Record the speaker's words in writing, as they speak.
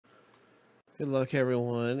Good luck,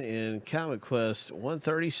 everyone, in Comic Quest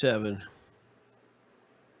 137. You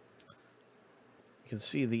can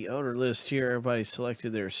see the owner list here. Everybody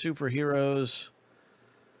selected their superheroes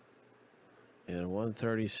in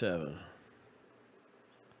 137.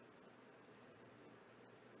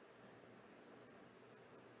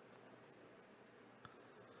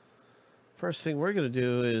 First thing we're going to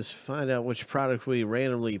do is find out which product we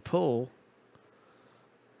randomly pull.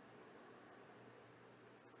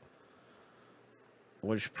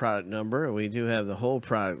 Which product number. We do have the whole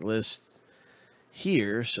product list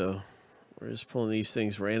here, so we're just pulling these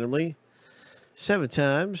things randomly 7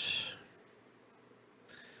 times,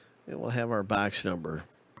 and we'll have our box number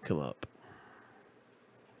come up.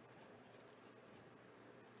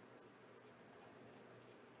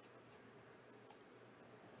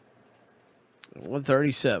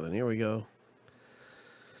 $137. Here we go.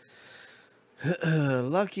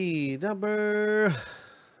 Lucky number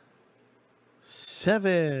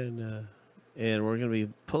 7. And we're going to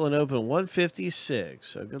be pulling open 156.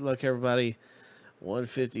 So good luck, everybody.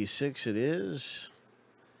 156 it is.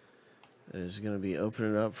 It is going to be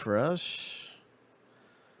opening up for us.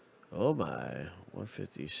 Oh my.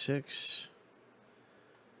 156.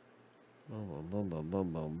 Boom, boom, boom,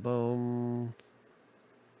 boom, boom, boom.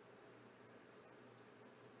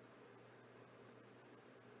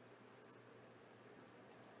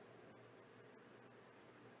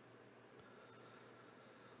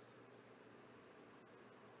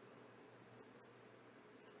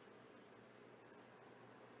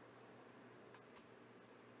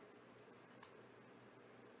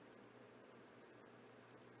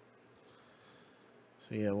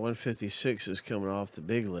 So yeah, 156 is coming off the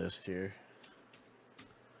big list here.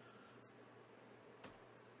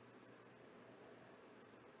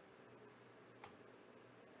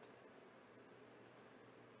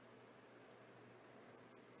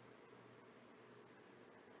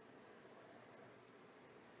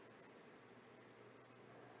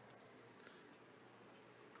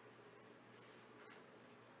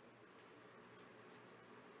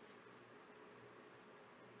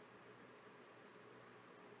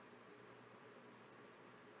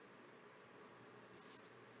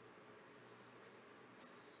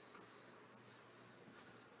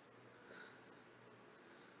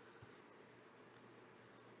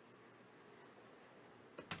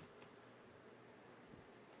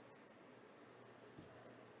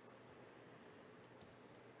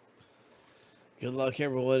 Good luck,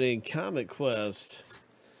 everyone, in Comic Quest.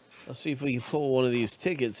 Let's see if we can pull one of these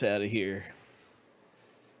tickets out of here.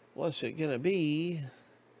 What's it going to be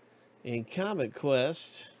in Comic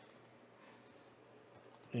Quest?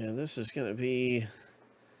 And this is going to be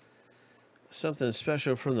something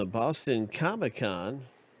special from the Boston Comic-Con.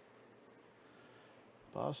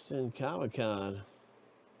 Boston Comic-Con.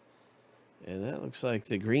 And that looks like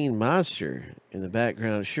the green monster in the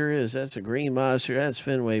background. Sure is. That's a green monster. That's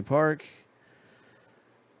Fenway Park.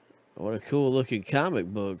 What a cool looking comic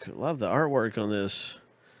book. Love the artwork on this.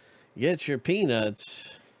 Get your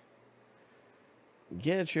peanuts.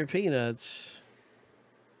 Get your peanuts.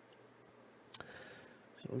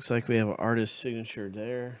 So it looks like we have an artist's signature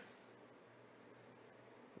there.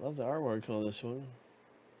 Love the artwork on this one.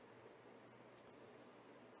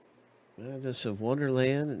 Madness of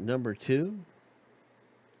Wonderland #2.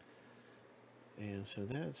 And so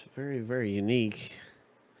that's very, very unique.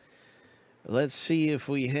 Let's see if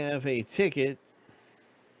we have a ticket.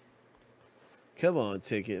 Come on,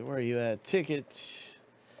 ticket. Where are you at? Ticket.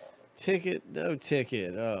 Ticket. No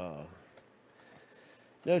ticket. Oh.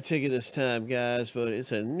 No ticket this time, guys, but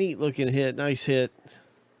it's a neat looking hit. Nice hit.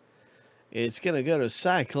 It's going to go to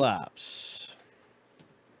Cyclops.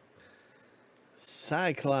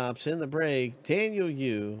 Cyclops in the break. Daniel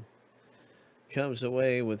Yu comes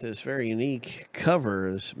away with this very unique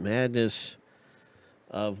cover. This Madness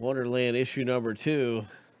of Wonderland issue #2.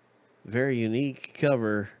 Very unique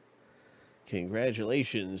cover.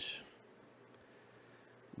 Congratulations,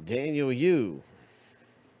 Daniel Yu.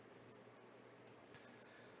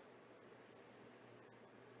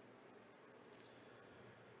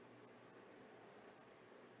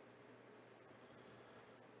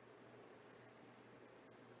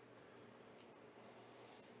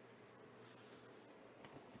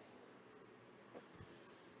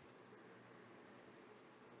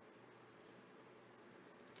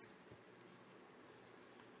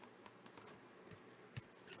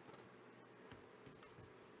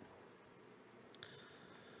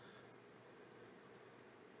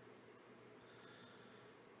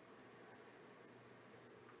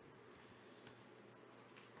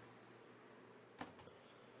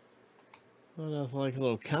 Well, nothing like a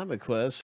little Comic Quest.